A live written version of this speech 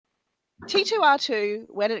T2R2,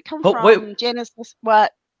 where did it come Oh, wait. from? Genesis,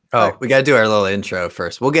 what? Oh, we got to do our little intro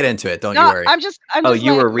first. We'll get into it. Don't you No, worry. I'm just Oh,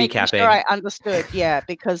 you were making recapping. sure I understood. Yeah,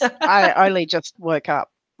 because I only just woke up,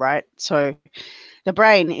 right? So the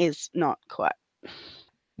brain is not quite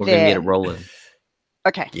We're going to get it there. rolling.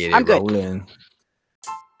 Okay, Get I'm it good. rolling.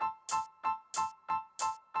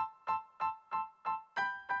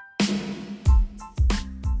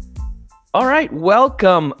 All right,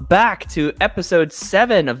 welcome back to episode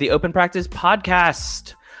 7 of the Open Practice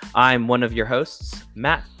Podcast. I'm one of your hosts,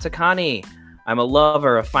 Matt Takani. I'm a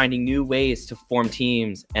lover of finding new ways to form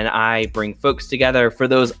teams, and I bring folks together for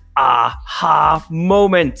those aha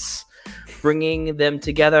moments, bringing them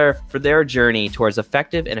together for their journey towards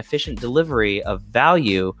effective and efficient delivery of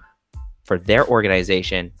value for their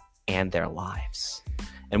organization and their lives.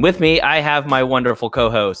 And with me, I have my wonderful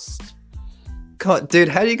co-host. Dude,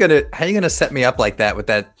 how are you gonna set me up like that with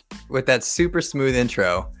that super smooth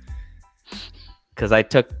intro? Because I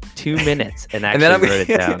took 2 minutes and And actually then wrote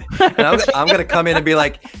it down. And I'm gonna come in and be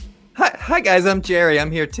like, "Hi guys, I'm Jerry. I'm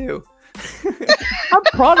here too. I'm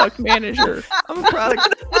product manager. I'm a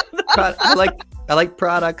product. I like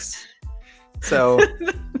products. So,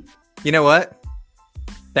 you know what?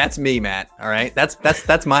 That's me, Matt. All right,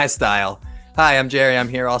 that's my style. Hi, I'm Jerry. I'm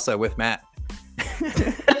here also with Matt.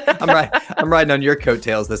 I'm riding on your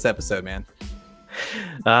coattails this episode, man.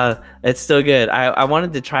 It's still good. I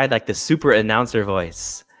wanted to try like the super announcer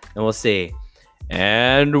voice, and we'll see.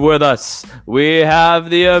 And with us, we have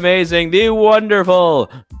the amazing, the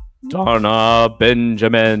wonderful Donna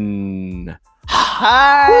Benjamin.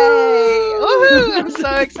 Hi! Woohoo! I'm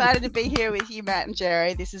so excited to be here with you, Matt and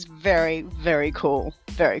Jerry. This is very, very cool.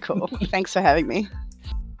 Very cool. Thanks for having me.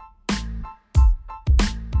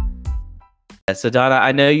 So Donna,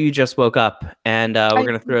 I know you just woke up, and we're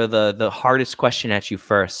going to throw the hardest question at you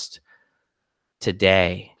first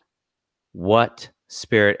today. What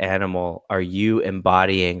spirit animal are you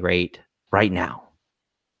embodying right now?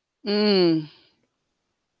 Some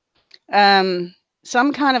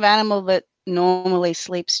kind of animal that normally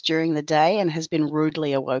sleeps during the day and has been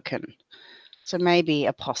rudely awoken. So maybe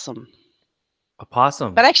a possum. A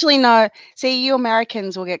possum. But actually, no. See, you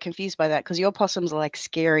Americans will get confused by that because your possums are like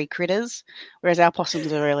scary critters, whereas our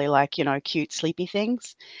possums are really like, cute, sleepy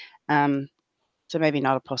things. So maybe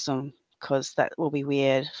not a possum because that will be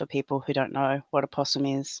weird for people who don't know what a possum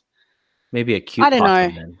is. Maybe a cute possum. I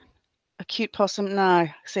don't know. Then. A cute possum? No.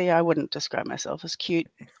 See, I wouldn't describe myself as cute.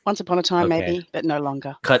 Once upon a time, maybe, but no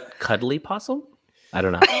longer. Cuddly possum? I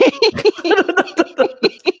don't know. I'm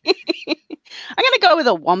going to go with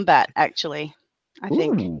a wombat, actually. I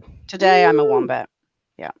think today I'm a wombat.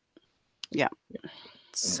 Yeah.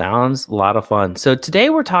 Sounds a lot of fun. So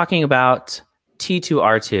today we're talking about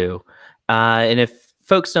T2R2. And if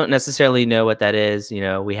folks don't necessarily know what that is,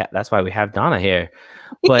 that's why we have Donna here.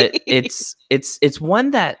 But it's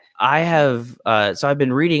one that I have. So I've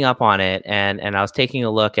been reading up on it, and I was taking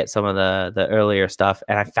a look at some of the earlier stuff,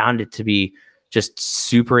 and I found it to be just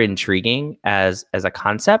super intriguing as a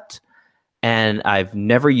concept. And I've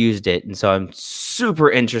never used it, and so I'm super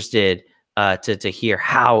interested to hear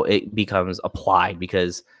how it becomes applied,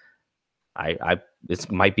 because this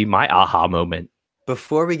might be my aha moment.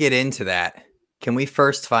 Before we get into that, can we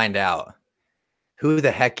first find out who the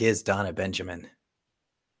heck is Donna Benjamin?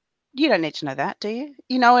 You don't need to know that, do you?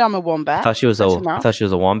 You know I'm a wombat. I thought she was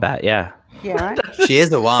a wombat. Yeah. Yeah. Right? She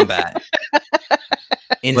is a wombat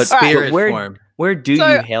in spirit form. Where do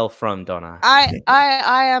you hail from, Donna?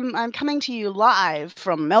 I'm coming to you live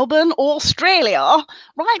from Melbourne, Australia,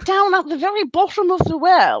 right down at the very bottom of the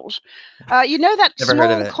world. You know that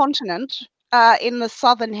small continent in the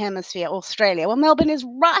southern hemisphere, Australia? Well, Melbourne is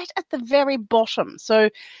right at the very bottom, so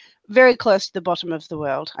very close to the bottom of the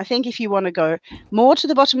world. I think if you want to go more to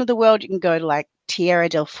the bottom of the world, you can go to like Tierra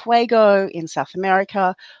del Fuego in South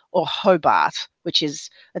America, or Hobart, which is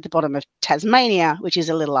at the bottom of Tasmania, which is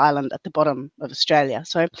a little island at the bottom of Australia.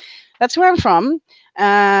 So that's where I'm from.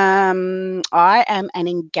 I am an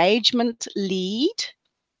engagement lead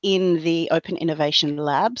in the Open Innovation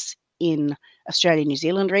Labs in Australia-New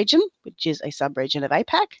Zealand region, which is a sub-region of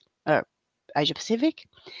APAC, Asia Pacific.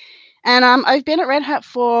 And I've been at Red Hat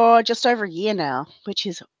for just over a year now, which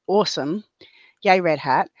is awesome. Yay, Red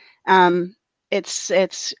Hat. And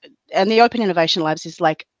the Open Innovation Labs is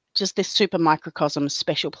like just this super microcosm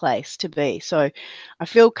special place to be. So I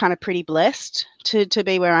feel kind of pretty blessed to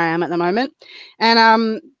be where I am at the moment.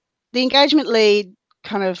 And the engagement lead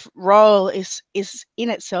kind of role is in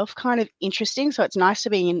itself kind of interesting. So it's nice to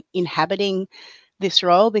be inhabiting this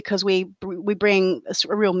role because we bring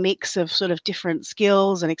a real mix of sort of different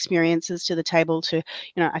skills and experiences to the table to,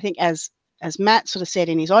 I think as as Matt sort of said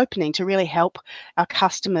in his opening, to really help our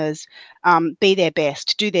customers be their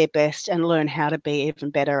best, do their best, and learn how to be even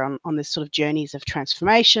better on this sort of journeys of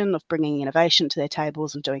transformation, of bringing innovation to their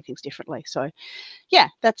tables and doing things differently. So, yeah,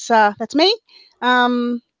 that's me.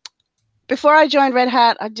 Before I joined Red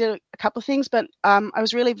Hat, I did a couple of things, but I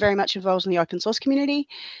was really very much involved in the open source community,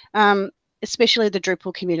 especially the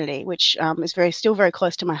Drupal community, which is still very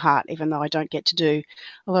close to my heart, even though I don't get to do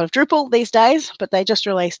a lot of Drupal these days. But they just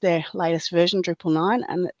released their latest version, Drupal 9,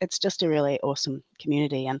 and it's just a really awesome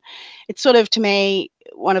community. And it's sort of, to me,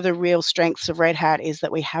 one of the real strengths of Red Hat is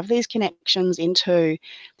that we have these connections into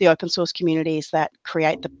the open source communities that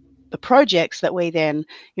create the projects that we then,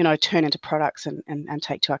 turn into products and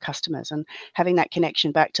take to our customers. And having that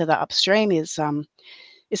connection back to the upstream is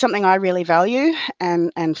something I really value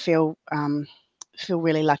and feel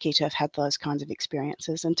really lucky to have had those kinds of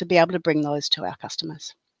experiences and to be able to bring those to our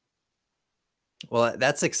customers. Well,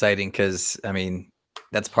 that's exciting because,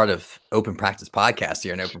 that's part of Open Practice Podcast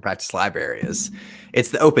here in Open Practice Library. It's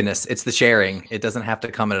the openness, it's the sharing. It doesn't have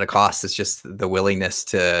to come at a cost. It's just the willingness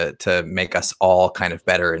to make us all kind of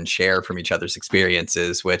better and share from each other's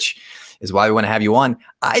experiences, which is why we want to have you on.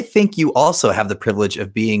 I think you also have the privilege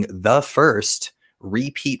of being the first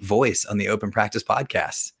repeat voice on the Open Practice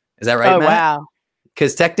Podcast. Is that right, Matt? Wow.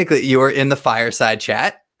 Because technically you were in the Fireside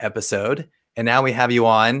Chat episode, and now we have you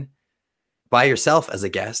on by yourself as a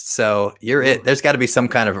guest. So you're it. There's got to be some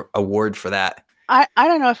kind of award for that. I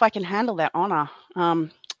don't know if I can handle that honor.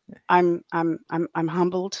 I'm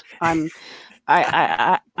humbled. I'm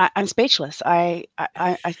speechless. I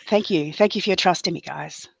thank you. Thank you for your trust in me,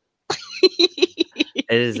 guys.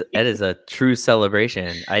 It is a true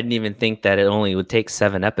celebration. I didn't even think that it only would take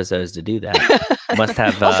 7 episodes to do that. Must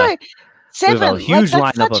have also 7. A huge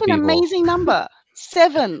that's lineup such of an people. Amazing number.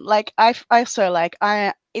 7.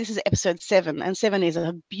 This is episode 7, and 7 is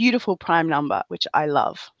a beautiful prime number, which I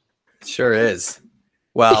love. It sure is.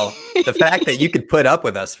 Well, the fact that you could put up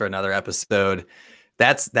with us for another episode,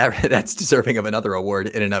 that's deserving of another award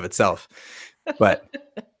in and of itself. But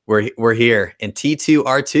we're here, and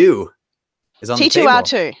T2R2 is on the table.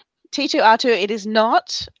 T2R2. It is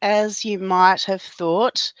not, as you might have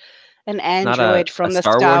thought, an android from the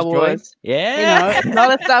Star Wars. Yeah, it's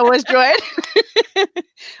not a Star Wars droid.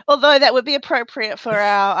 Although that would be appropriate for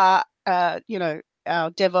our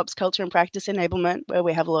DevOps culture and practice enablement, where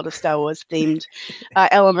we have a lot of Star Wars themed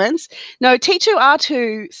elements. No,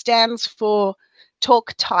 T2R2 stands for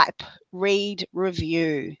Talk, Type, Read,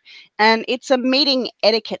 Review. And it's a meeting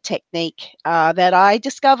etiquette technique that I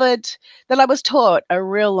discovered, that I was taught a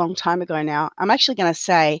real long time ago now. I'm actually going to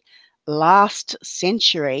say last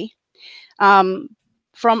century,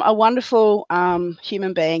 from a wonderful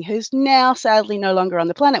human being who's now sadly no longer on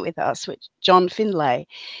the planet with us, which John Findlay.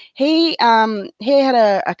 He had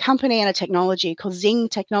a company and a technology called Zing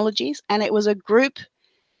Technologies, and it was a group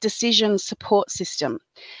decision support system.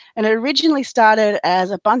 And it originally started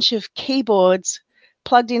as a bunch of keyboards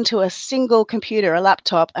plugged into a single computer, a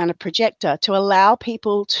laptop, and a projector to allow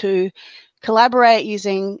people to collaborate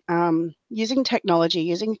using technology,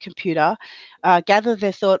 using a computer, gather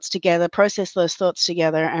their thoughts together, process those thoughts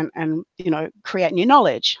together, and create new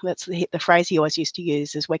knowledge. That's the phrase he always used to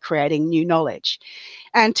use, is we're creating new knowledge.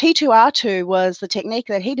 And T2R2 was the technique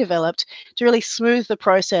that he developed to really smooth the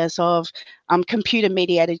process of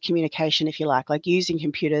computer-mediated communication, if you like using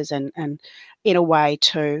computers and in a way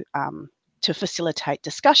to facilitate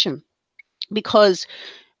discussion. Because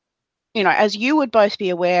as you would both be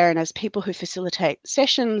aware, and as people who facilitate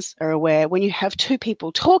sessions are aware, when you have 2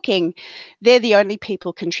 people talking, they're the only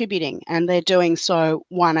people contributing, and they're doing so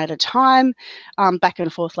one at a time, back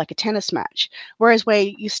and forth like a tennis match. Whereas where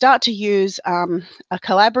you start to use a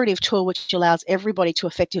collaborative tool which allows everybody to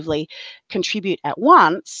effectively contribute at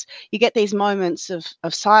once, you get these moments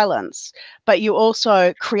of silence, but you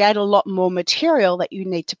also create a lot more material that you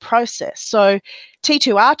need to process. So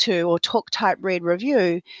T2R2, or Talk, Type, Read,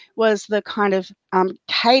 Review, was the kind of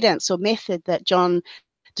cadence or method that John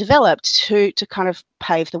developed to kind of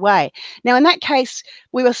pave the way. Now, in that case,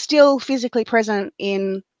 we were still physically present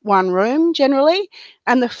in one room generally,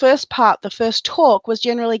 and the first talk was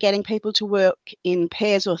generally getting people to work in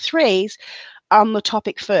pairs or threes on the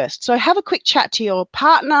topic first. So have a quick chat to your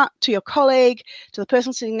partner, to your colleague, to the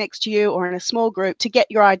person sitting next to you, or in a small group, to get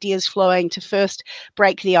your ideas flowing, to first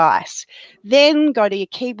break the ice. Then go to your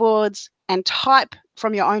keyboards and type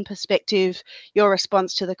from your own perspective your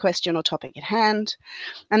response to the question or topic at hand.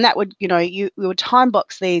 And that would, we would time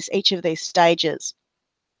box each of these stages,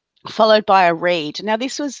 followed by a read. Now,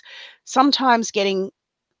 this was sometimes getting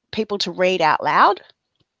people to read out loud.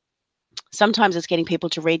 Sometimes it's getting people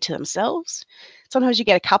to read to themselves. Sometimes you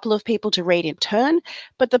get a couple of people to read in turn.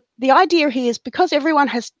 But the idea here is because everyone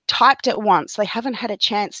has typed at once, they haven't had a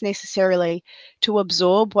chance necessarily to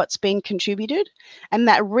absorb what's been contributed. And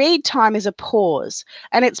that read time is a pause.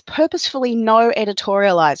 And it's purposefully no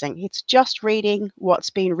editorializing. It's just reading what's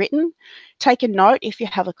been written. Take a note if you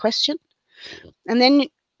have a question. And then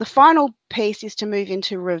the final piece is to move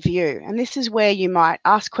into review. And this is where you might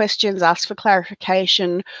ask questions, ask for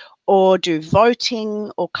clarification, or do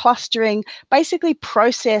voting or clustering, basically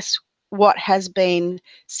process what has been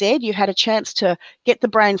said. You've had a chance to get the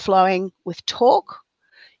brain flowing with talk.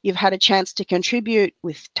 You've had a chance to contribute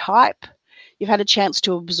with type. You've had a chance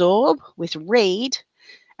to absorb with read.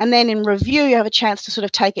 And then in review, you have a chance to sort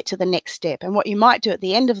of take it to the next step. And what you might do at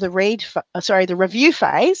the end of the review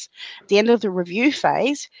phase, at the end of the review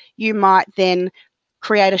phase, you might then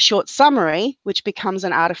create a short summary, which becomes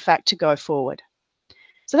an artifact to go forward.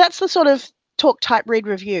 So that's the sort of talk, type, read,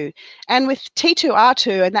 review. And with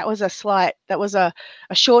T2R2, and that was a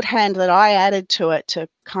shorthand that I added to it to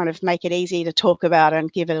kind of make it easy to talk about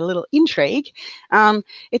and give it a little intrigue.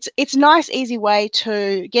 It's a nice, easy way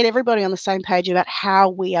to get everybody on the same page about how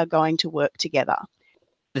we are going to work together.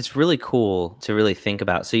 It's really cool to really think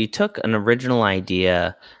about. So you took an original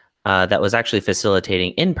idea that was actually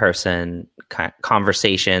facilitating in-person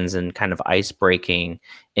conversations and kind of ice-breaking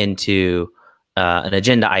into an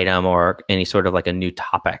agenda item or any sort of like a new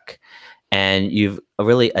topic, and you've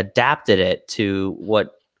really adapted it to what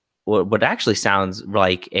actually sounds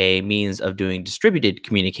like a means of doing distributed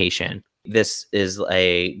communication. This is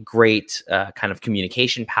a great kind of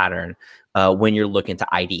communication pattern when you're looking to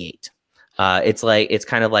ideate. It's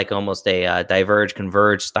kind of like almost a diverge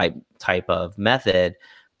converge type of method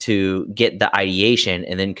to get the ideation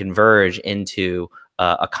and then converge into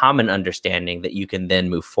a common understanding that you can then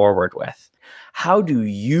move forward with. How do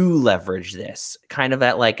you leverage this kind of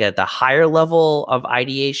at the higher level of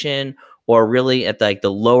ideation, or really at the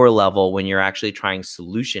lower level when you're actually trying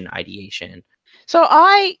solution ideation? So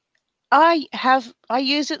I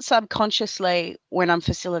use it subconsciously when I'm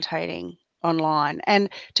facilitating online. And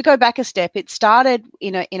to go back a step, it started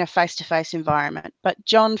in a face-to-face environment, but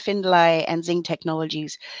John Findlay and Zing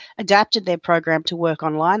Technologies adapted their program to work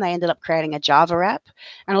online. They ended up creating a Java app,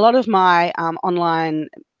 and a lot of my online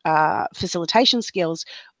facilitation skills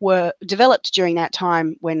were developed during that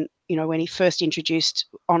time when he first introduced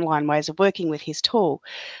online ways of working with his tool.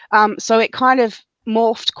 So it kind of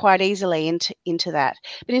morphed quite easily into that.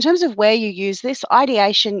 But in terms of where you use this,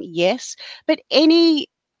 ideation, yes, but any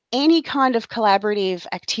kind of collaborative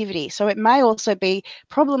activity. So it may also be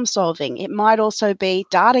problem solving. It might also be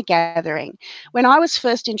data gathering. When I was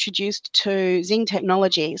first introduced to Zing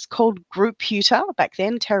Technologies, called Grouputer back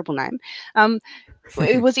then, terrible name,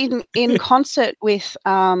 it was in concert with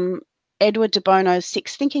Edward de Bono's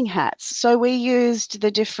Six Thinking Hats. So we used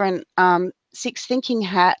the different Six Thinking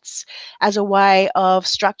Hats as a way of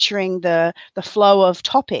structuring the flow of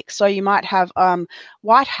topics. So you might have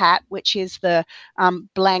White Hat, which is the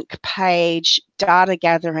blank page data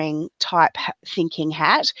gathering type thinking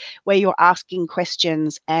hat, where you're asking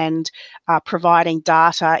questions and providing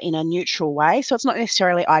data in a neutral way. So it's not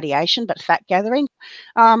necessarily ideation, but fact gathering.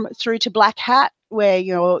 Through to Black Hat, where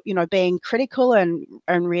you're being critical and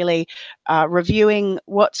really reviewing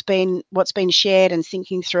what's been shared and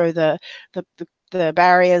thinking through the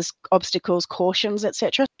barriers, obstacles, cautions,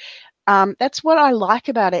 etc. That's what I like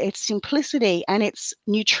about it. It's simplicity and it's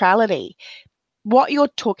neutrality. What you're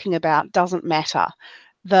talking about doesn't matter.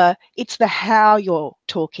 It's the how you're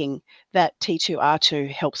talking that T2R2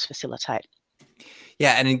 helps facilitate.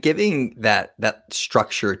 Yeah, and in giving that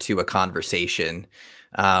structure to a conversation,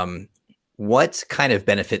 what kind of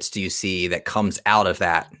benefits do you see that comes out of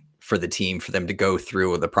that for the team, for them to go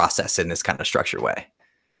through the process in this kind of structured way?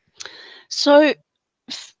 So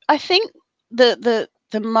I think the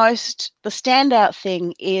standout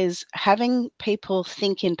thing is having people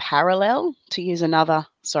think in parallel, to use another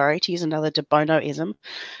de Bonoism,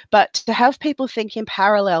 but to have people think in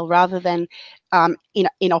parallel rather than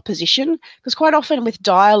in opposition, because quite often with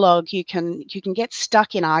dialogue you can get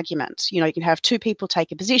stuck in arguments. You can have two people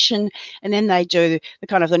take a position and then they do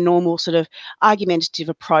the normal sort of argumentative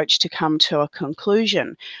approach to come to a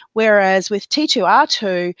conclusion. Whereas with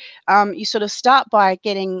T2R2, you sort of start by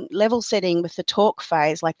getting level setting with the talk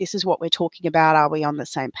phase, like this is what we're talking about, are we on the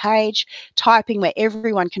same page? Typing, where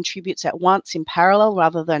everyone contributes at once in parallel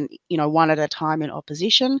rather than one at a time in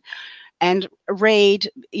opposition. and read,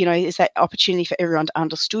 is that opportunity for everyone to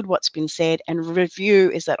understood what's been said, and review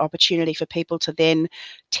is that opportunity for people to then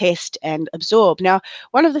test and absorb. Now,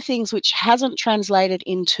 one of the things which hasn't translated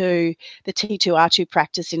into the T2R2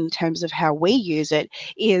 practice in terms of how we use it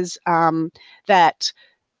is that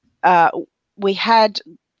we had,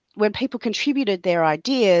 when people contributed their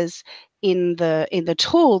ideas in the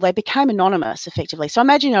tool, they became anonymous effectively. So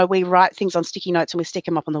imagine, we write things on sticky notes and we stick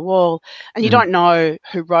them up on the wall, and you don't know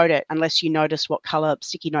who wrote it unless you notice what color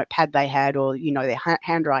sticky note pad they had, or their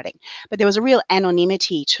handwriting. But there was a real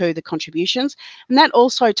anonymity to the contributions, and that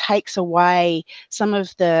also takes away some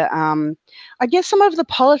of the I guess some of the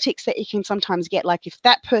politics that you can sometimes get, like if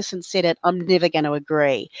that person said it, I'm never going to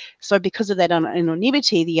agree. So because of that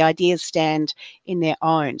anonymity, the ideas stand in their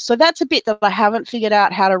own. So that's a bit that I haven't figured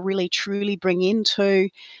out how to really truly bring into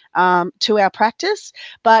to our practice.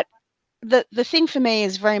 But the thing for me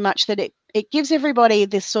is very much that it gives everybody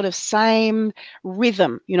this sort of same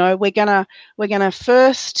rhythm. We're gonna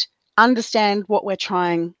first understand what we're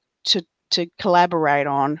trying to collaborate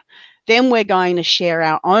on. Then we're going to share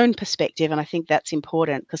our own perspective. And I think that's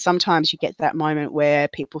important, because sometimes you get that moment where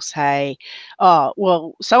people say, oh,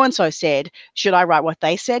 well, so-and-so said, should I write what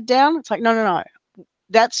they said down? It's like, no.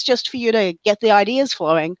 That's just for you to get the ideas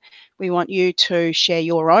flowing. We want you to share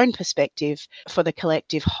your own perspective for the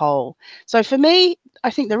collective whole. So for me, I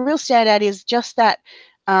think the real standout is just that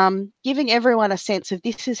giving everyone a sense of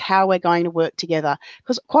this is how we're going to work together.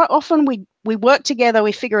 Because quite often we work together,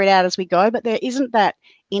 we figure it out as we go, but there isn't that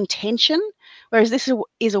intention, whereas this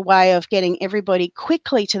is a way of getting everybody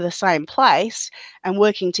quickly to the same place and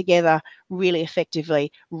working together really effectively,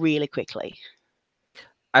 really quickly.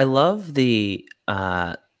 I love the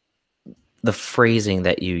phrasing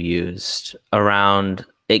that you used around,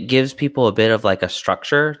 it gives people a bit of like a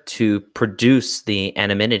structure to produce the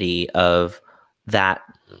anonymity of that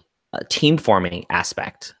team forming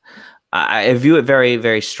aspect. I view it very,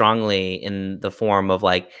 very strongly in the form of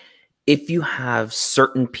like, if you have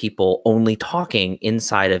certain people only talking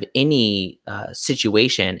inside of any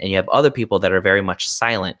situation, and you have other people that are very much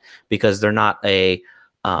silent because they're not a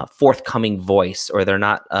forthcoming voice, or they're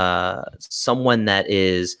not someone that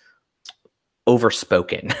is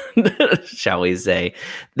overspoken, shall we say,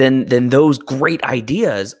 then those great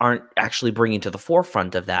ideas aren't actually bringing to the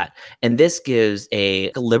forefront of that. And this gives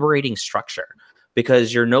a liberating structure,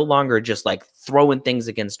 because you're no longer just like throwing things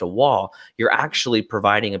against a wall. You're actually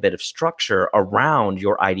providing a bit of structure around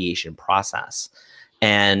your ideation process.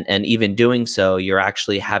 And even doing so, you're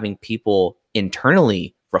actually having people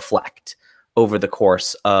internally reflect over the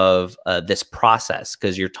course of this process,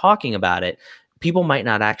 because you're talking about it. People might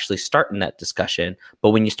not actually start in that discussion, but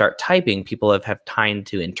when you start typing, people have time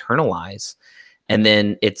to internalize. And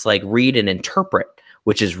then it's like read and interpret,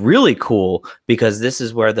 which is really cool, because this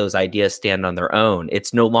is where those ideas stand on their own.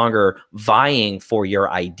 It's no longer vying for your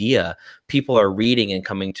idea. People are reading and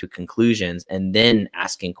coming to conclusions and then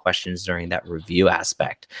asking questions during that review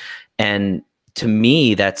aspect. And to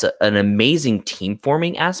me, that's an amazing team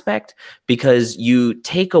forming aspect, because you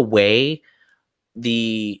take away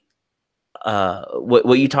the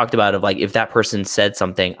what you talked about of like, if that person said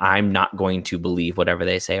something, I'm not going to believe whatever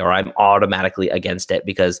they say, or I'm automatically against it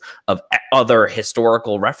because of other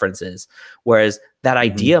historical references. Whereas that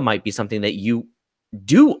idea might be something that you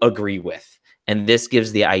do agree with. And this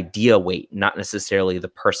gives the idea weight, not necessarily the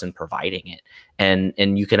person providing it.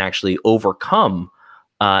 And you can actually overcome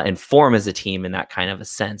and form as a team in that kind of a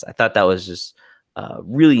sense. I thought that was just a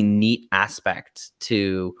really neat aspect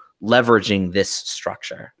to leveraging this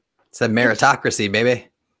structure. It's a meritocracy, baby.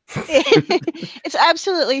 It's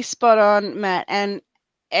absolutely spot on, Matt. And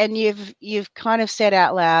you've kind of said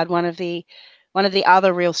out loud one of the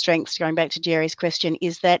other real strengths, going back to Jerry's question,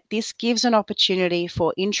 is that this gives an opportunity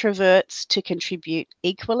for introverts to contribute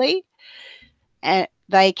equally, and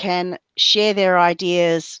they can share their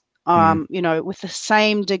ideas, with the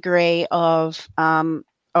same degree of I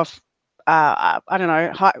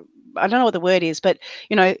don't know what the word is, but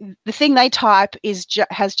the thing they type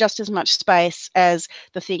has just as much space as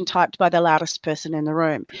the thing typed by the loudest person in the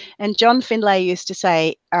room. And John Findlay used to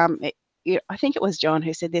say, I think it was John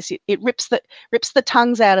who said this, it rips the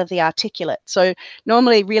tongues out of the articulate. So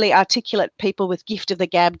normally really articulate people with gift of the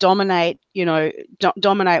gab dominate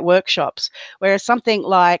workshops, whereas something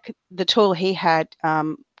like the tool he had,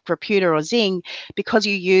 Computer or Zing, because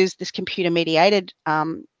you use this computer mediated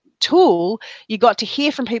tool, you got to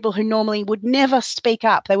hear from people who normally would never speak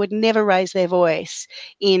up. They would never raise their voice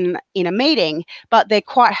in a meeting, but they're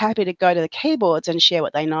quite happy to go to the keyboards and share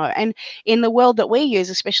what they know. And in the world that we use,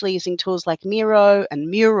 especially using tools like Miro and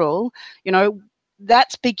Mural,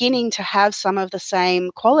 that's beginning to have some of the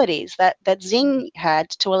same qualities that Xing had,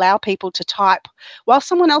 to allow people to type while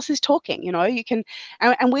someone else is talking. You can,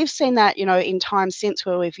 and we've seen that, in times since,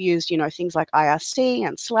 where we've used, things like IRC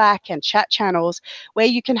and Slack and chat channels, where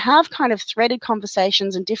you can have kind of threaded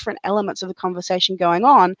conversations and different elements of the conversation going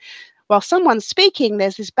on. While someone's speaking,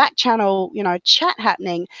 there's this back channel, chat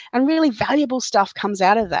happening, and really valuable stuff comes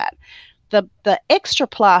out of that. The extra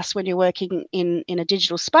plus when you're working in a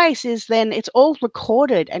digital space is then it's all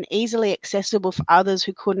recorded and easily accessible for others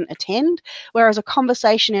who couldn't attend, whereas a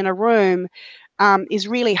conversation in a room is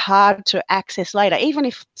really hard to access later. Even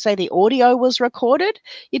if, say, the audio was recorded,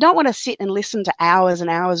 you don't want to sit and listen to hours and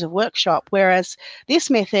hours of workshop, whereas this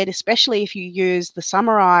method, especially if you use the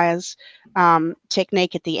summarize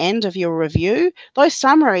technique at the end of your review, those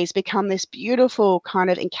summaries become this beautiful kind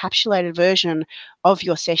of encapsulated version of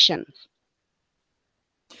your session.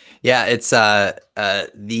 Yeah, it's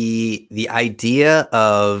the idea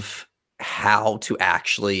of how to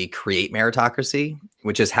actually create meritocracy,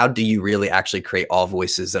 which is how do you really actually create all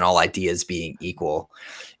voices and all ideas being equal,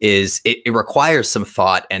 is it requires some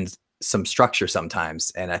thought and some structure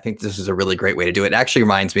sometimes. And I think this is a really great way to do it. It actually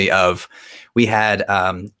reminds me of, we had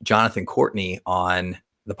Jonathan Courtney on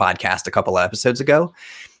the podcast a couple of episodes ago,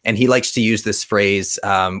 and he likes to use this phrase,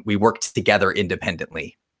 we worked together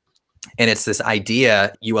independently. And it's this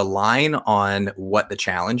idea, you align on what the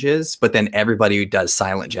challenge is, but then everybody does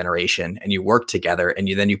silent generation and you work together, and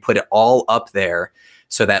then you put it all up there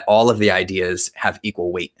so that all of the ideas have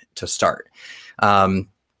equal weight to start.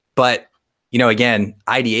 But again,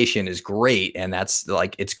 ideation is great, and that's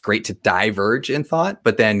like, it's great to diverge in thought,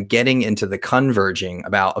 but then getting into the converging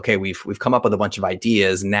about, okay, we've come up with a bunch of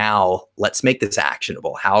ideas. Now let's make this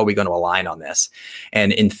actionable. How are we going to align on this?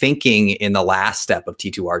 And in thinking in the last step of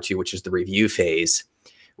T2R2, which is the review phase,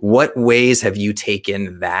 what ways have you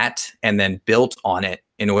taken that and then built on it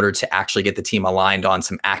in order to actually get the team aligned on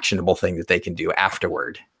some actionable thing that they can do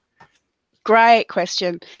afterward? Great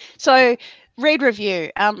question. So read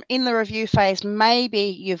review. In the review phase, maybe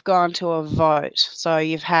you've gone to a vote. So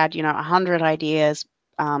you've had, 100 ideas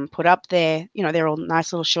put up there. They're all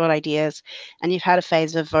nice little short ideas, and you've had a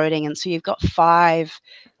phase of voting. And so you've got 5,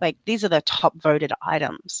 like, these are the top voted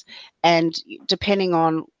items. And depending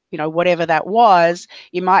on, whatever that was,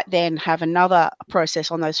 you might then have another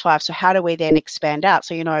process on those 5. So how do we then expand out?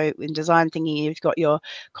 So, in design thinking, you've got your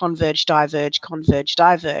converge, diverge, converge,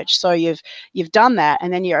 diverge. So you've done that,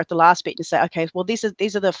 and then you're at the last bit and say, okay, well, these are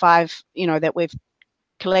the 5, that we've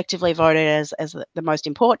collectively voted as the most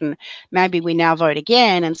important. Maybe we now vote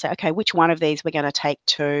again and say, okay, which one of these we're going to take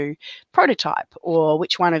to prototype, or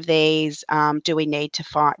which one of these do we need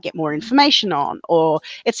to get more information on, or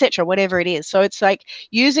etc., whatever it is. So it's like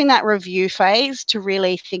using that review phase to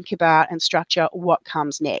really think about and structure what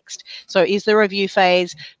comes next. So is the review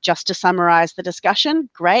phase just to summarize the discussion?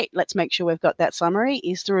 Great, let's make sure we've got that summary.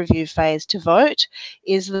 Is the review phase to vote?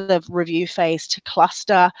 Is the review phase to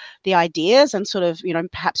cluster the ideas and sort of,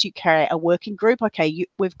 perhaps you carry a working group? Okay,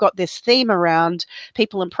 we've got this theme around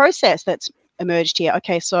people and process that's emerged here.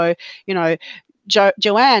 Okay, so,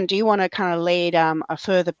 Joanne, do you want to kind of lead a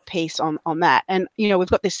further piece on that? And, we've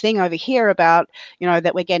got this thing over here about,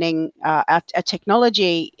 that we're getting our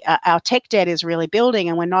technology, our tech debt is really building,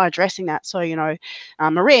 and we're not addressing that. So,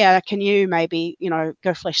 Maria, can you maybe,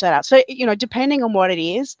 go flesh that out? So, depending on what it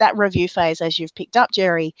is, that review phase, as you've picked up,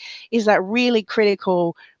 Jerry, is that really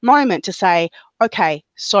critical moment to say, okay,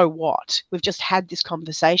 so what? We've just had this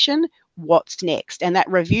conversation. What's next? And that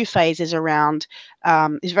review phase is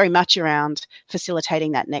very much around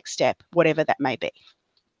facilitating that next step, whatever that may be.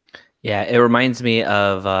 Yeah, it reminds me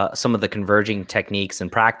of some of the converging techniques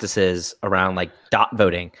and practices around like dot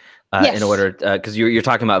voting. Yes. In order, because you're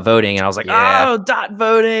talking about voting, and I was like, oh, dot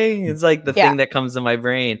voting. It's like the thing that comes to my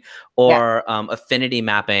brain. Or affinity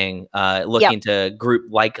mapping, looking to group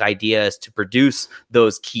like ideas to produce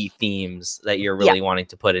those key themes that you're really wanting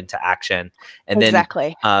to put into action. And then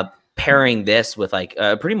pairing this with like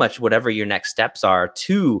pretty much whatever your next steps are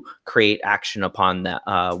to create action upon that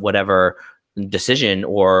whatever decision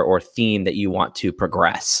or theme that you want to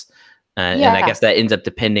progress. And I guess that ends up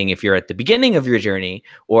depending if you're at the beginning of your journey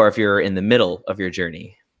or if you're in the middle of your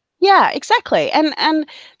journey. Yeah, exactly. And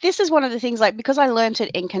this is one of the things, like, because I learned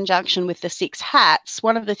it in conjunction with the 6 hats,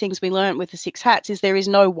 one of the things we learned with the 6 hats is there is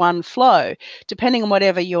no one flow. Depending on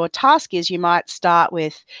whatever your task is, you might start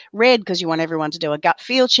with red because you want everyone to do a gut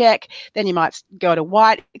feel check. Then you might go to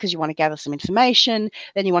white because you want to gather some information.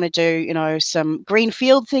 Then you want to do, some green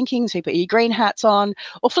field thinking, so you put your green hats on.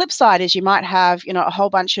 Or flip side is you might have, a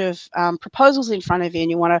whole bunch of proposals in front of you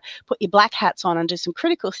and you want to put your black hats on and do some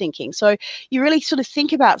critical thinking. So you really sort of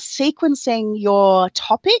think about sequencing your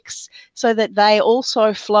topics so that they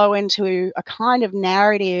also flow into a kind of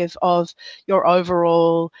narrative of your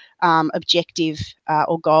overall objective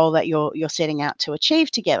or goal that you're setting out to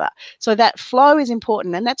achieve together. So that flow is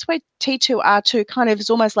important, and that's where T2R2 kind of is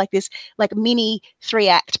almost like this like mini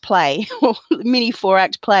 3-act play or mini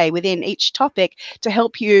 4-act play within each topic to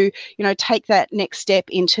help you, take that next step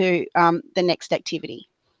into the next activity.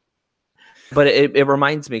 But it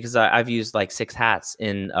reminds me, because I've used like 6 hats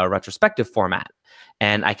in a retrospective format,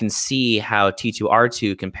 and I can see how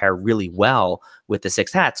T2R2 can pair really well with the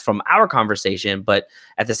 6 hats from our conversation. But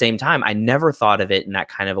at the same time, I never thought of it in that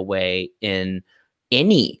kind of a way in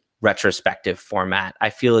any retrospective format. I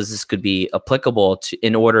feel as this could be applicable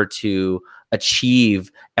in order to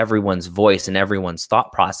achieve everyone's voice and everyone's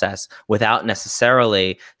thought process without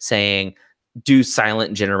necessarily saying, do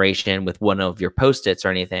silent generation with one of your Post-its or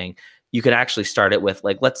anything. You could actually start it with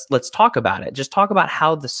like, let's talk about it. Just talk about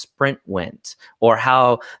how the sprint went, or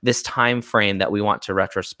how this time frame that we want to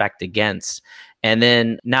retrospect against. And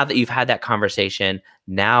then now that you've had that conversation,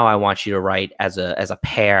 now I want you to write as a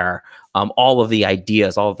pair all of the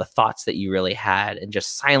ideas, all of the thoughts that you really had, and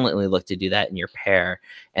just silently look to do that in your pair,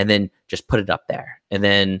 and then just put it up there, and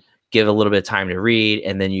then give a little bit of time to read,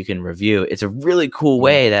 and then you can review. It's a really cool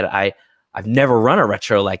way that I've never run a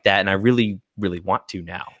retro like that, and I really, really want to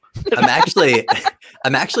now. I'm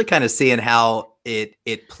actually kind of seeing how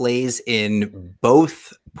it plays in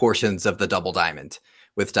both portions of the double diamond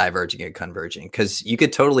with diverging and converging, because you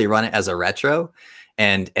could totally run it as a retro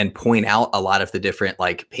and point out a lot of the different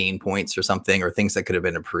like pain points or something, or things that could have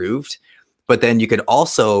been improved. But then you could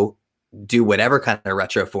also do whatever kind of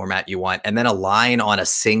retro format you want, and then align on a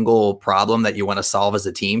single problem that you want to solve as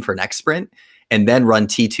a team for next sprint, and then run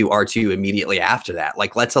T2R2 immediately after that.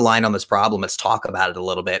 Like, let's align on this problem, let's talk about it a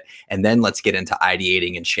little bit, and then let's get into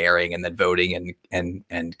ideating and sharing, and then voting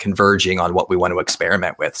and converging on what we want to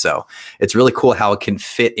experiment with. So it's really cool how it can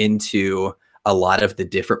fit into a lot of the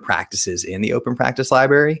different practices in the Open Practice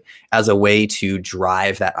Library as a way to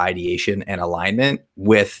drive that ideation and alignment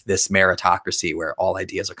with this meritocracy where all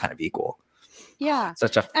ideas are kind of equal. Yeah.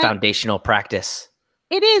 Such a foundational practice.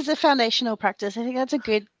 It is a foundational practice. I think that's a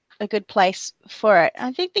good place for it.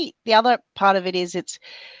 I think the other part of it is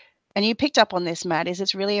and you picked up on this, Matt, is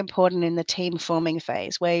it's really important in the team forming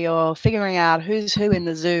phase where you're figuring out who's who in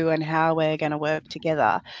the zoo and how we're going to work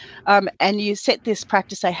together. And you set this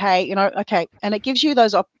practice, say, hey, okay, and it gives you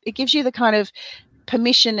it gives you the kind of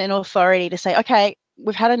permission and authority to say, okay,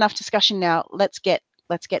 we've had enough discussion now. Let's get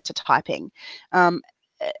to typing.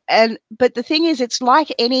 But the thing is, it's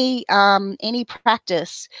like any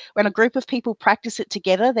practice. When a group of people practice it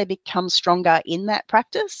together, they become stronger in that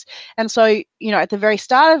practice. And so, at the very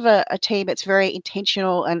start of a team, it's very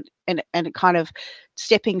intentional and kind of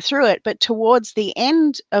stepping through it. But towards the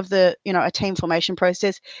end of the, a team formation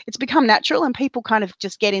process, it's become natural, and people kind of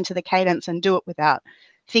just get into the cadence and do it without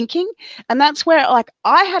thinking. And that's where, like,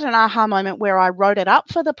 I had an aha moment where I wrote it up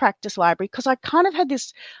for the practice library, because I kind of had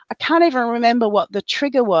this, I can't even remember what the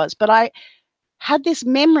trigger was, but I had this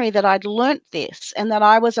memory that I'd learnt this and that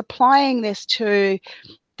I was applying this to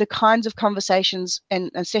the kinds of conversations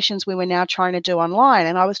and sessions we were now trying to do online.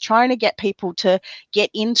 And I was trying to get people to get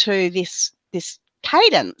into this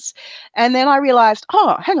cadence. And then I realized,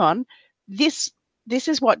 oh, hang on, this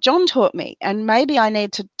is what John taught me. And maybe I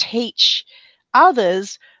need to teach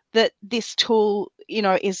others that this tool,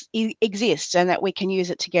 exists, and that we can use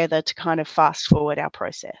it together to kind of fast forward our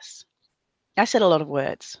process. I said a lot of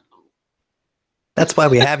words. That's why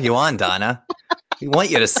we have you on, Donna. We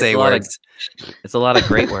want you to say words. It's a lot of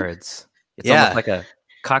great words. It's almost like a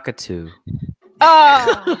cockatoo.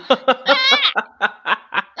 Oh.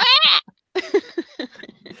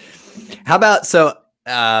 How about,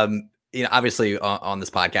 obviously on this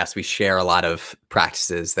podcast, we share a lot of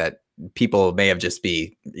practices that people may have just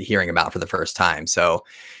be hearing about for the first time. So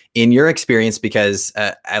in your experience, because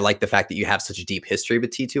I like the fact that you have such a deep history with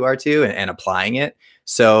T2R2 and applying it.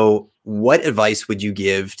 So what advice would you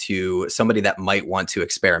give to somebody that might want to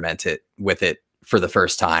experiment with it for the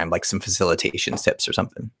first time, like some facilitation tips or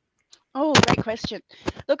something? Oh, great question.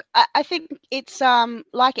 Look, I think it's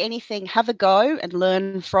like anything, have a go and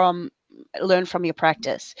learn from your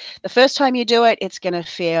practice. The first time you do it, it's going to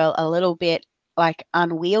feel a little bit like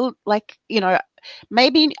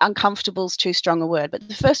maybe uncomfortable is too strong a word, but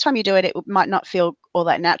the first time you do it, it might not feel all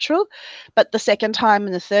that natural. But the second time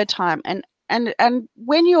and the third time, and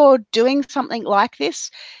when you're doing something like this,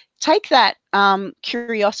 take that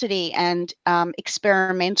curiosity and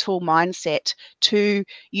experimental mindset to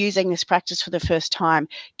using this practice for the first time.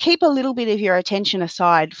 Keep a little bit of your attention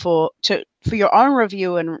aside for your own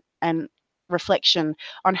review and reflection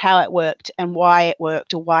on how it worked and why it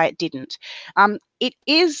worked or why it didn't. It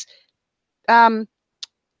is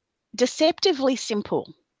deceptively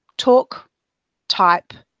simple. Talk,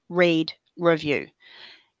 type, read, review.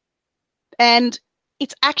 And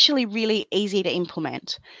it's actually really easy to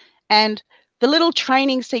implement. And the little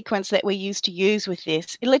training sequence that we used to use with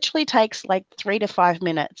this, it literally takes like 3 to 5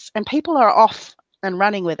 minutes and people are off and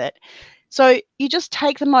running with it. So you just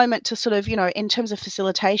take the moment to sort of, in terms of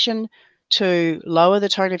facilitation, to lower the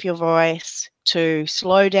tone of your voice, to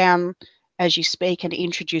slow down as you speak and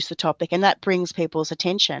introduce the topic. And that brings people's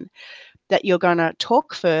attention that you're going to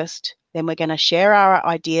talk first, then we're going to share our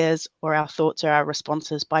ideas or our thoughts or our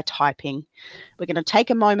responses by typing. We're going to take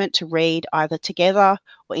a moment to read either together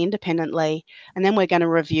or independently, and then we're going to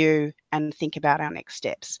review and think about our next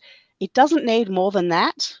steps. It doesn't need more than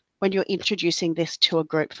that when you're introducing this to a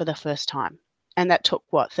group for the first time. And that took,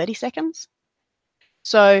 30 seconds?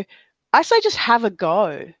 So I say just have a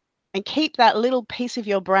go and keep that little piece of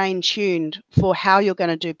your brain tuned for how you're going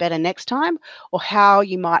to do better next time or how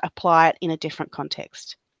you might apply it in a different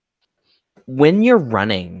context. When you're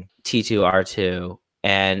running T2R2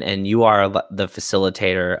 and you are the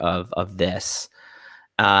facilitator of this,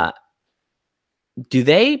 do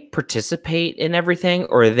they participate in everything,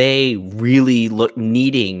 or are they really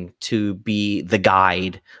needing to be the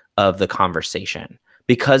guide of the conversation?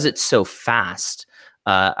 Because it's so fast,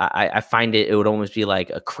 I find it would almost be like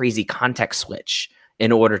a crazy context switch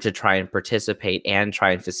in order to try and participate and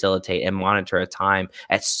try and facilitate and monitor a time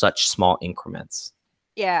at such small increments.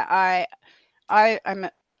 Yeah, I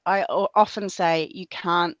often say you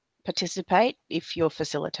can't participate if you're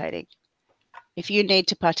facilitating. If you need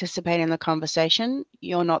to participate in the conversation,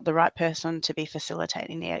 you're not the right person to be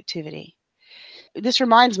facilitating the activity. This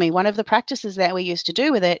reminds me, one of the practices that we used to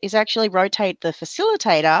do with it is actually rotate the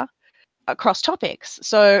facilitator across topics.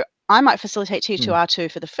 So I might facilitate T2R2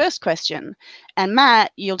 for the first question, and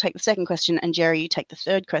Matt, you'll take the second question, and Jerry, you take the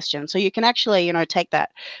third question. So you can actually, take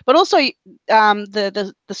that. But also,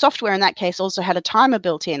 the software in that case also had a timer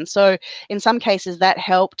built in. So in some cases, that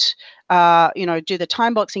helped, do the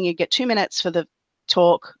time boxing. You get 2 minutes for the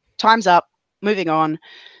talk. Time's up. Moving on.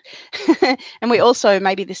 And we also,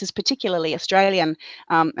 maybe this is particularly Australian,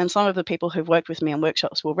 and some of the people who've worked with me on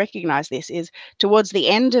workshops will recognize this, is towards the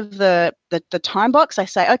end of the time box, I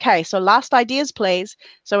say, okay, so last ideas, please.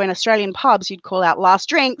 So in Australian pubs, you'd call out last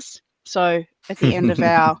drinks. So at the end of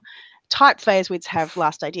our type phase, we'd have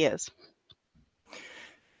last ideas.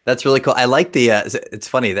 That's really cool. I like the, it's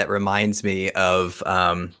funny, that reminds me of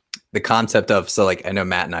the concept of, so like, I know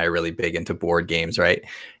Matt and I are really big into board games, right?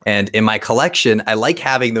 And in my collection, I like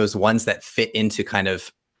having those ones that fit into kind of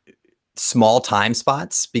small time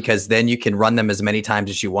spots, because then you can run them as many times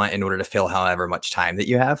as you want in order to fill however much time that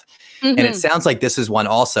you have. Mm-hmm. And it sounds like this is one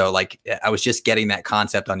also, like I was just getting that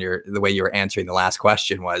concept on the way you were answering the last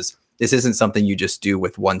question was, this isn't something you just do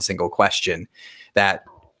with one single question, that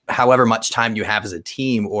however much time you have as a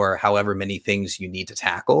team or however many things you need to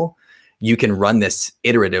tackle, you can run this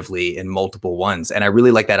iteratively in multiple ones. And I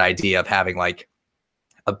really like that idea of having like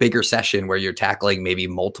a bigger session where you're tackling maybe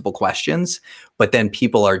multiple questions, but then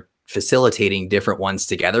people are facilitating different ones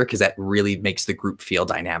together, because that really makes the group feel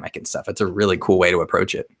dynamic and stuff. It's a really cool way to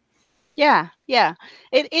approach it. Yeah.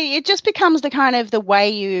 It just becomes the kind of the way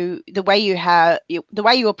you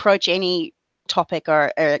approach any topic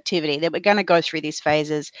or activity, that we're going to go through these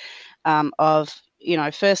phases of,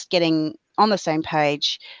 first getting on the same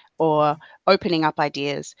page or opening up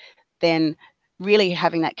ideas, then really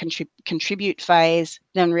having that contribute phase,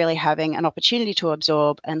 then really having an opportunity to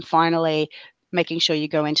absorb, and finally making sure you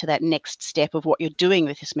go into that next step of what you're doing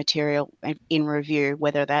with this material in review,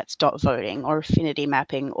 whether that's dot voting or affinity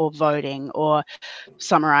mapping or voting or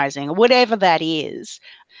summarizing or whatever that is.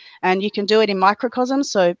 And you can do it in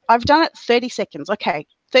microcosms. So I've done it 30 seconds. Okay,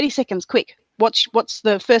 30 seconds, quick. What's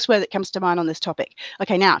the first word that comes to mind on this topic?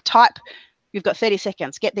 Okay, now type. You've got 30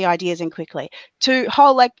 seconds. Get the ideas in quickly. To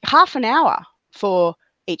hold like half an hour for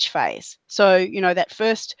each phase. So, that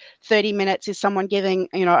first 30 minutes is someone giving,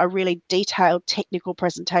 a really detailed technical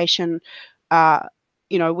presentation,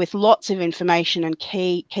 with lots of information and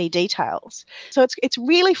key details. So it's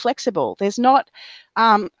really flexible. There's not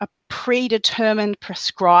a predetermined,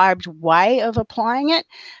 prescribed way of applying it.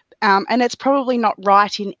 And it's probably not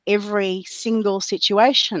right in every single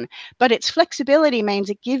situation, but its flexibility means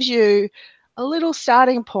it gives you a little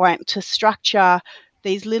starting point to structure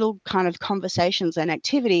these little kind of conversations and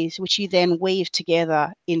activities, which you then weave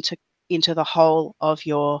together into the whole of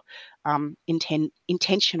your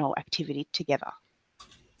intentional activity together.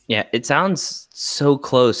 Yeah, it sounds so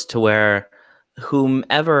close to where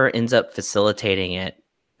whomever ends up facilitating it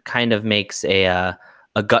kind of makes a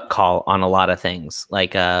gut call on a lot of things.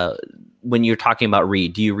 Like when you're talking about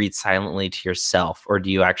read, do you read silently to yourself, or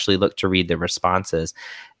do you actually look to read the responses?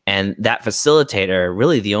 And that facilitator,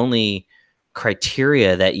 really the only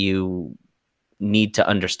criteria that you need to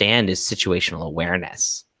understand is situational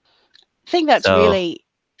awareness. I think that's really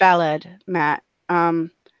valid, Matt.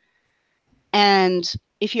 And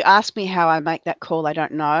if you ask me how I make that call, I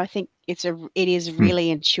don't know. I think it is really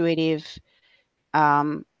intuitive,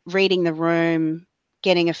 reading the room,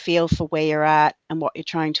 getting a feel for where you're at and what you're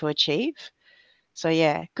trying to achieve. So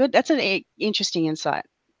yeah, good. That's an interesting insight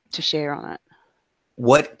to share on it.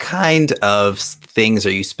 What kind of things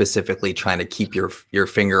are you specifically trying to keep your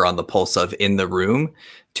finger on the pulse of in the room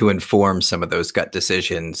to inform some of those gut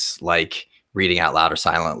decisions, like reading out loud or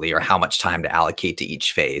silently, or how much time to allocate to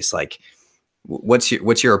each phase? Like, what's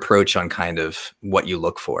your approach on kind of what you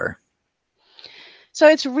look for? So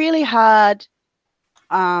it's really hard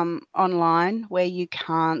online, where you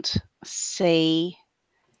can't see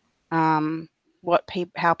how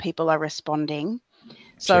people are responding.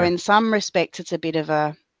 So Sure. in some respects, it's a bit of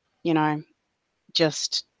a,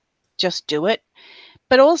 just do it.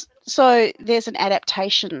 But also there's an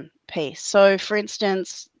adaptation piece. So for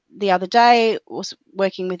instance, the other day I was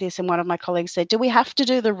working with this, and one of my colleagues said, do we have to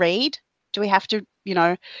do the read? Do we have to,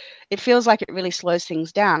 it feels like it really slows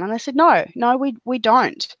things down. And I said, no, we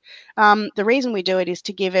don't. The reason we do it is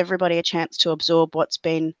to give everybody a chance to absorb what's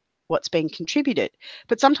been contributed.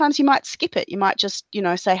 But sometimes you might skip it. You might just,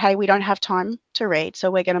 say, hey, we don't have time to read, so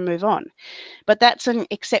we're going to move on. But that's an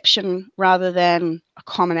exception rather than a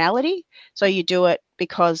commonality. So you do it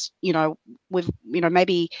because,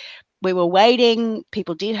 maybe we were waiting,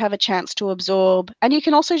 people did have a chance to absorb, and you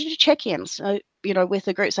can also do check-ins, with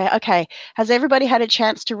the group, say, okay, has everybody had a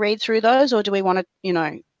chance to read through those, or do we want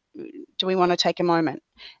to take a moment?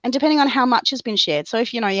 And depending on how much has been shared. So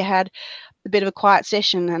if, you had a bit of a quiet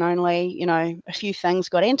session and only, a few things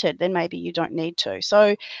got entered, then maybe you don't need to.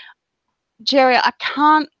 So, Jerry, I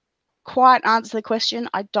can't quite answer the question.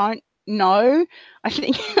 I don't know. I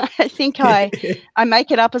think I make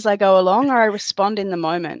it up as I go along, or I respond in the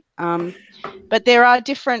moment. But there are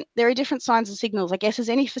different signs and signals. I guess, as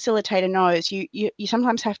any facilitator knows, you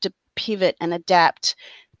sometimes have to pivot and adapt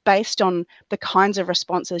based on the kinds of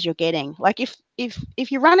responses you're getting. Like if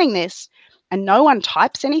you're running this and no one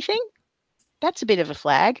types anything, that's a bit of a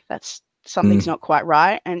flag. That's something's not quite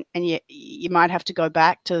right, and you might have to go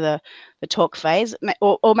back to the talk phase,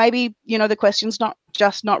 or maybe the question's not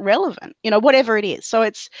relevant, whatever it is. So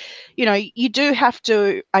it's, you do have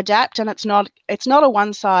to adapt, and it's not a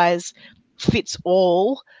one size fits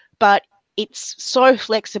all, but it's so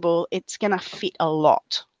flexible, it's going to fit a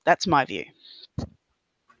lot. That's my view.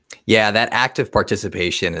 Yeah, that active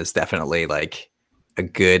participation is definitely like a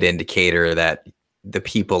good indicator that the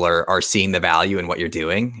people are seeing the value in what you're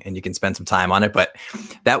doing, and you can spend some time on it. But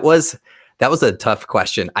that was a tough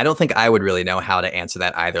question. I don't think I would really know how to answer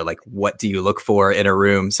that either. Like, what do you look for in a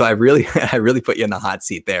room? So I really put you in the hot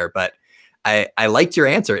seat there, but I liked your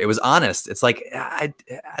answer. It was honest. It's like, I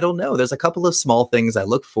don't know. There's a couple of small things I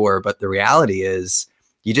look for, but the reality is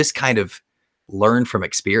you just kind of learn from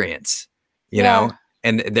experience, you know,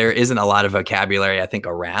 and there isn't a lot of vocabulary, I think,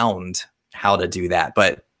 around how to do that.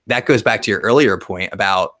 But that goes back to your earlier point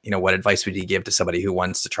about, what advice would you give to somebody who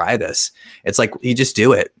wants to try this? It's like, you just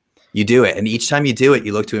do it. You do it. And each time you do it,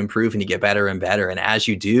 you look to improve and you get better and better. And as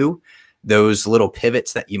you do, those little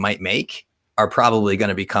pivots that you might make are probably going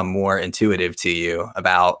to become more intuitive to you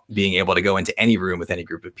about being able to go into any room with any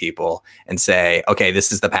group of people and say, okay,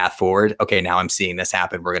 this is the path forward. Okay, now I'm seeing this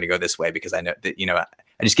happen. We're going to go this way because I know that,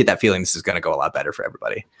 I just get that feeling this is going to go a lot better for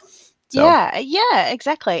everybody. So. Yeah,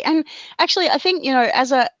 exactly. And actually, I think,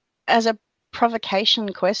 as a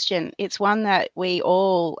provocation question, it's one that we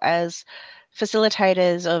all, as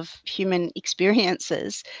facilitators of human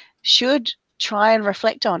experiences, should try and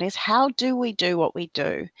reflect on, is how do we do what we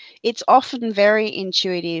do? It's often very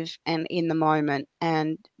intuitive and in the moment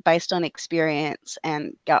and based on experience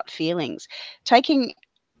and gut feelings. Taking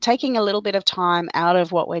a little bit of time out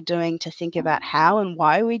of what we're doing to think about how and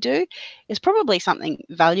why we do is probably something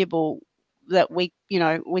valuable that we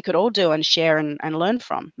could all do and share and learn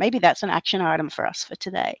from. Maybe that's an action item for us for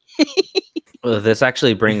today. Well, this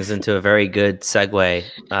actually brings into a very good segue.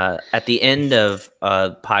 At the end of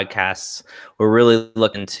podcasts, we're really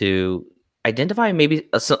looking to identify maybe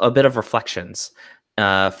a bit of reflections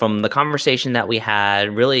from the conversation that we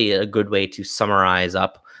had. Really a good way to summarize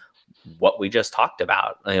up what we just talked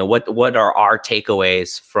about. What are our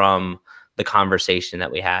takeaways from the conversation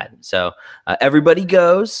that we had? So everybody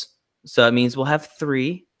goes. So it means we'll have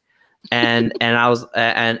 3. And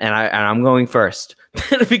I'm going first.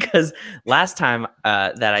 because last time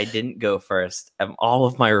that I didn't go first, all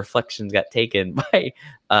of my reflections got taken by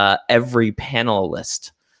every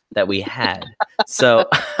panelist that we had. So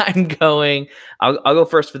I'll go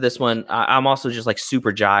first for this one. I'm also just like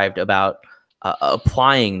super jived about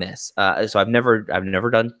applying this. So I've never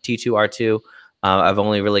done T2R2. I've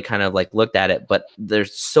only really kind of like looked at it, but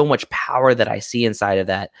there's so much power that I see inside of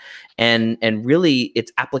that. And really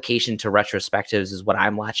its application to retrospectives is what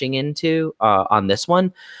I'm latching into on this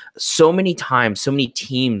one. So many times, so many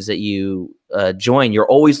teams that you join, you're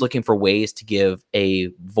always looking for ways to give a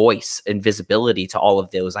voice and visibility to all of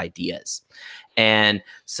those ideas. And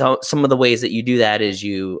so some of the ways that you do that is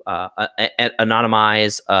you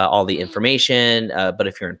anonymize all the information. But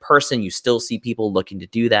if you're in person, you still see people looking to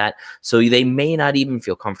do that. So they may not even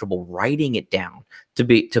feel comfortable writing it down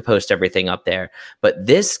to post everything up there. But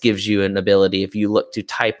this gives you an ability, if you look to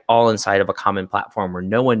type all inside of a common platform where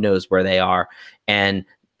no one knows where they are, and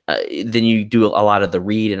then you do a lot of the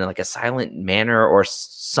read in like a silent manner or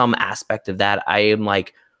some aspect of that. I am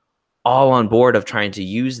like all on board of trying to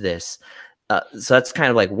use this. So that's kind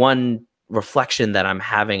of like one reflection that I'm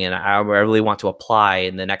having, and I really want to apply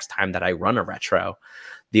in the next time that I run a retro.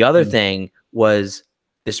 The other thing was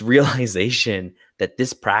this realization that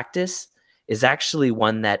this practice is actually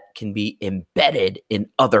one that can be embedded in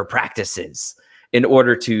other practices in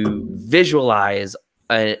order to visualize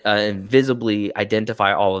and visibly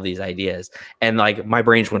identify all of these ideas. And like my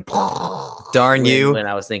brain went, darn you, when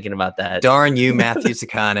I was thinking about that. Darn you, Matthew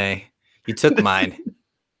Sakane. You took mine.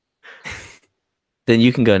 Then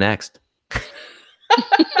you can go next.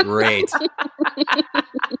 Great.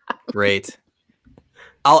 Great.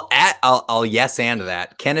 I'll yes and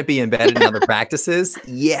that. Can it be embedded in other practices?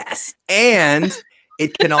 Yes. And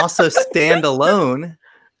it can also stand alone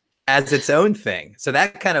as its own thing. So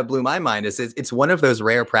that kind of blew my mind. It's one of those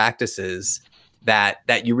rare practices that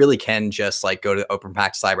you really can just like go to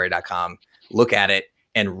openpracticelibrary.com, look at it,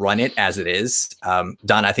 and run it as it is.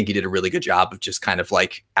 Don, I think you did a really good job of just kind of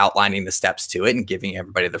like outlining the steps to it and giving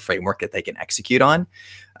everybody the framework that they can execute on.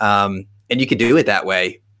 And you could do it that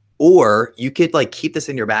way, or you could like keep this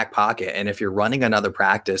in your back pocket. And if you're running another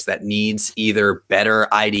practice that needs either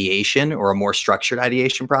better ideation or a more structured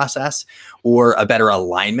ideation process, or a better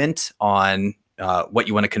alignment on what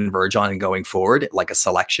you want to converge on and going forward, like a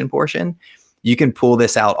selection portion, you can pull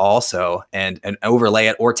this out also and overlay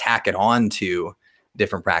it or tack it on to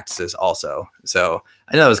different practices also. So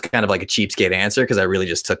I know it was kind of like a cheapskate answer because I really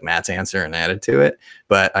just took Matt's answer and added to it,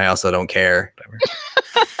 but I also don't care.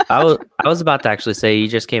 I was about to actually say you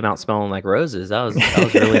just came out smelling like roses. That was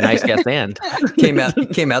really nice guess and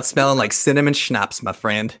came out smelling like cinnamon schnapps, my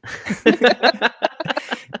friend. That's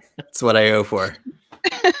what I owe for.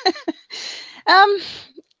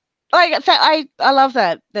 Like I love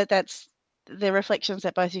that's the reflections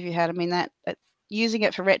that both of you had. I mean that using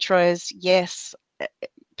it for retros, yes,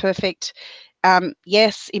 perfect.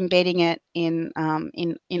 Yes, embedding it in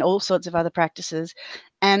all sorts of other practices,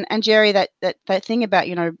 and Jerry, that thing about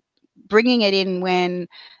bringing it in when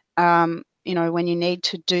when you need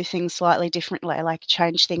to do things slightly differently, like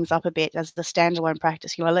change things up a bit as the standalone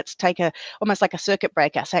practice. Let's take almost like a circuit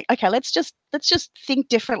breaker, say, okay, let's just think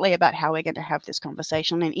differently about how we're going to have this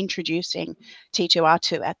conversation, and introducing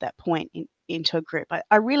T2R2 at that point into a group.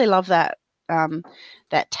 I really love that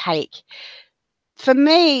that take. For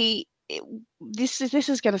me, this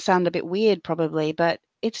is going to sound a bit weird probably, but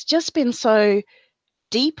it's just been so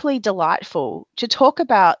deeply delightful to talk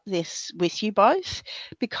about this with you both,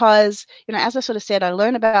 because as I sort of said, I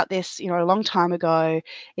learned about this a long time ago.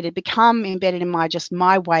 It had become embedded in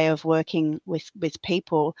my way of working with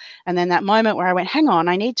people, and then that moment where I went, hang on,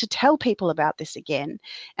 I need to tell people about this again,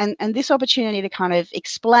 and this opportunity to kind of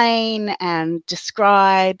explain and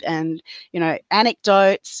describe and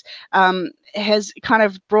anecdotes has kind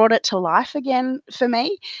of brought it to life again for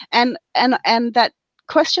me. And that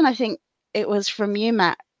question, I think it was from you,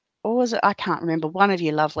 Matt, or was it? I can't remember. One of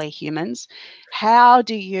you lovely humans. How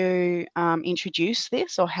do you introduce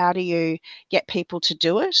this, or how do you get people to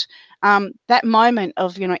do it? That moment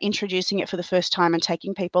of introducing it for the first time and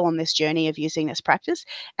taking people on this journey of using this practice,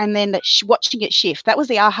 and then watching it shift. That was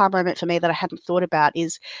the aha moment for me that I hadn't thought about.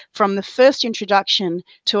 Is from the first introduction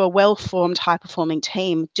to a well-formed, high-performing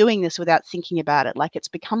team doing this without thinking about it. Like it's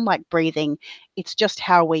become like breathing. It's just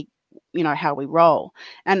how we roll,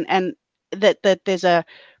 and that there's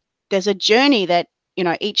a journey that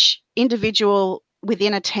each individual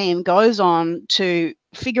within a team goes on to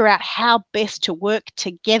figure out how best to work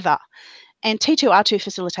together, and T2R2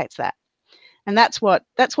 facilitates that. And that's what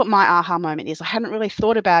my aha moment is. I hadn't really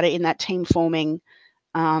thought about it in that team forming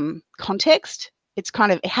context, it's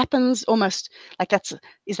kind of, it happens almost like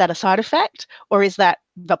is that a side effect or is that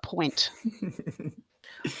the point?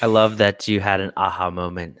 I love that you had an aha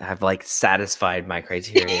moment. I've like satisfied my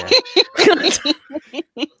criteria.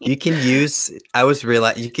 You can use, you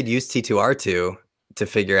could use T2R2 to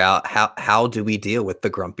figure out how do we deal with the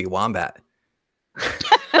grumpy wombat.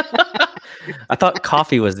 I thought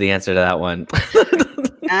coffee was the answer to that one.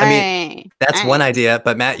 I mean, that's one idea,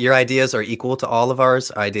 but Matt, your ideas are equal to all of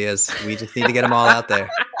ours ideas. We just need to get them all out there.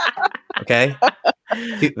 Okay?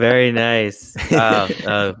 Very nice.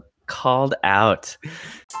 Called out.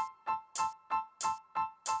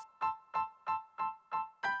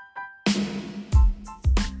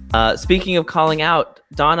 Speaking of calling out,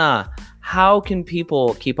 Donna, how can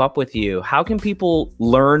people keep up with you? How can people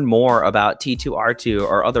learn more about T2R2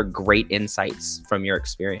 or other great insights from your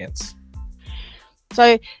experience?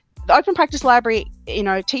 So the Open Practice Library,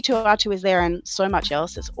 T2R2 is there and so much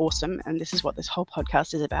else. It's awesome. And this is what this whole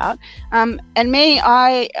podcast is about. And me,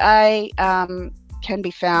 I can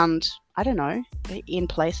be found, I don't know, in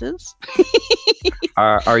places.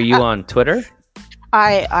 Are you on Twitter?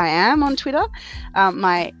 I am on Twitter.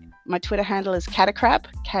 My Twitter handle is Kattakrab,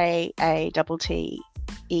 KATTEKRAB.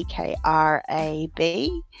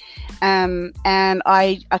 And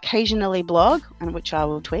I occasionally blog, and which I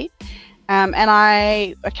will tweet. And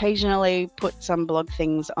I occasionally put some blog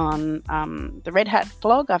things on the Red Hat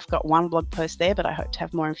blog. I've got one blog post there, but I hope to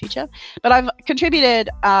have more in future. But I've contributed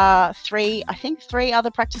three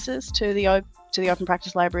other practices to the Open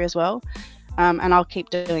Practice Library as well. And I'll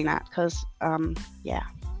keep doing that because, yeah.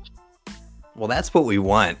 Well, that's what we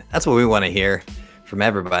want. That's what we want to hear from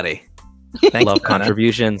everybody. Love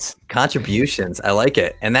contributions. Contributions. I like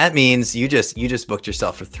it. And that means you just booked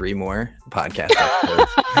yourself for 3 more podcast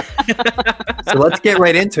episodes. So let's get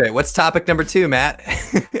right into it. What's topic number 2, Matt?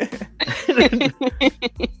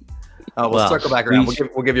 We'll circle back around.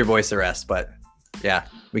 We'll give your voice a rest, but yeah,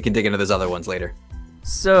 we can dig into those other ones later.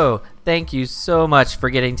 So thank you so much for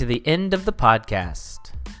getting to the end of the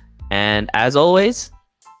podcast. And as always,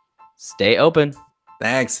 stay open.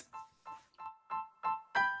 Thanks.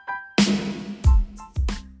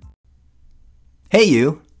 Hey,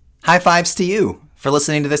 you. High fives to you for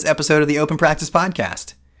listening to this episode of the Open Practice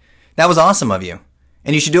Podcast. That was awesome of you.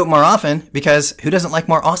 And you should do it more often because who doesn't like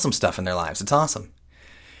more awesome stuff in their lives? It's awesome.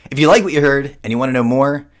 If you like what you heard and you want to know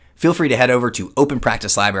more, feel free to head over to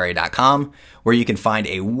openpracticelibrary.com where you can find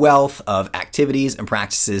a wealth of activities and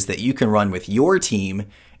practices that you can run with your team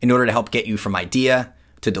in order to help get you from idea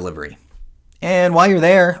to delivery. And while you're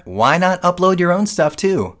there, why not upload your own stuff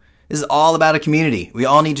too? This is all about a community. We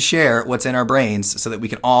all need to share what's in our brains so that we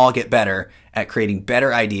can all get better at creating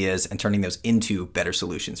better ideas and turning those into better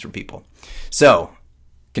solutions for people. So,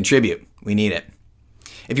 contribute. We need it.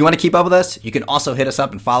 If you want to keep up with us, you can also hit us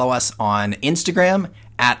up and follow us on Instagram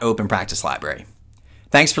 @Open Practice Library.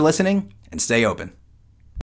 Thanks for listening and stay open.